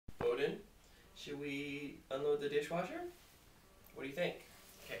Should we unload the dishwasher? What do you think?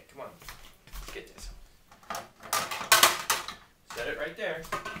 Okay, come on. Let's get this. Set it right there.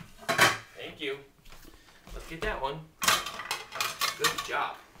 Thank you. Let's get that one. Good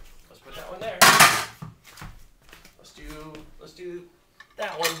job. Let's put that one there. Let's do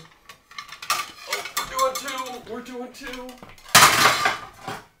that one. Oh, we're doing two.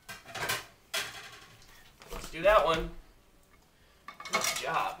 Let's do that one. Good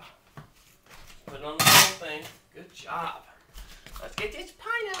job. Put it on the whole thing. Good job. Let's get this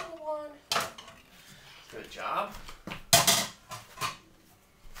pineapple one. Good job.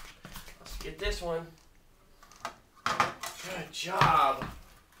 Let's get this one. Good job.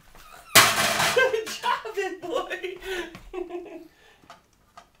 Good job, big boy.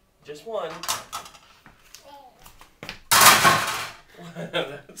 Just one.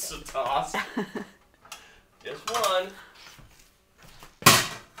 That's a toss. Just one.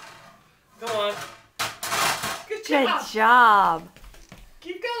 Come on. Good job. Good job.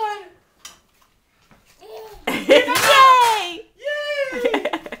 Keep going. Yay! Yay!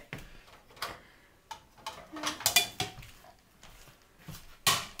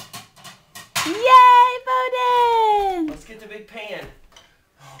 Yay, Bowden! Let's get the big pan.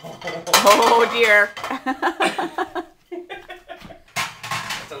 Oh dear.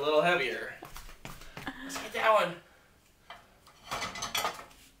 That's a little heavier. Let's get that one.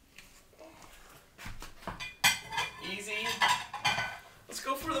 Easy. Let's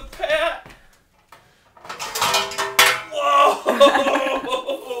go for the pat. Whoa!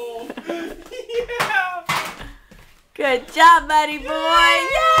 Yeah! Good job, buddy boy. Yay!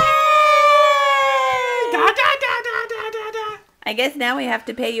 Da, da, da, da, da, da, da. I guess now we have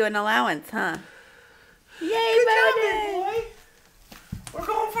to pay you an allowance, huh? Yay, Good job, Bowden! big boy. We're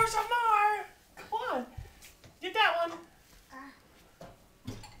going for some more. Come on. Get that one.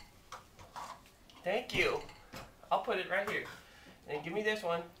 Thank you. I'll put it right here. And give me this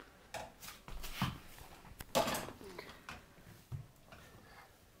one.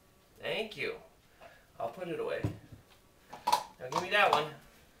 Thank you. I'll put it away. Now give me that one.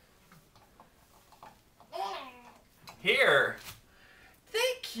 Here.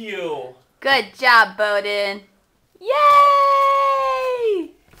 Thank you. Good job, Bowden. Yay!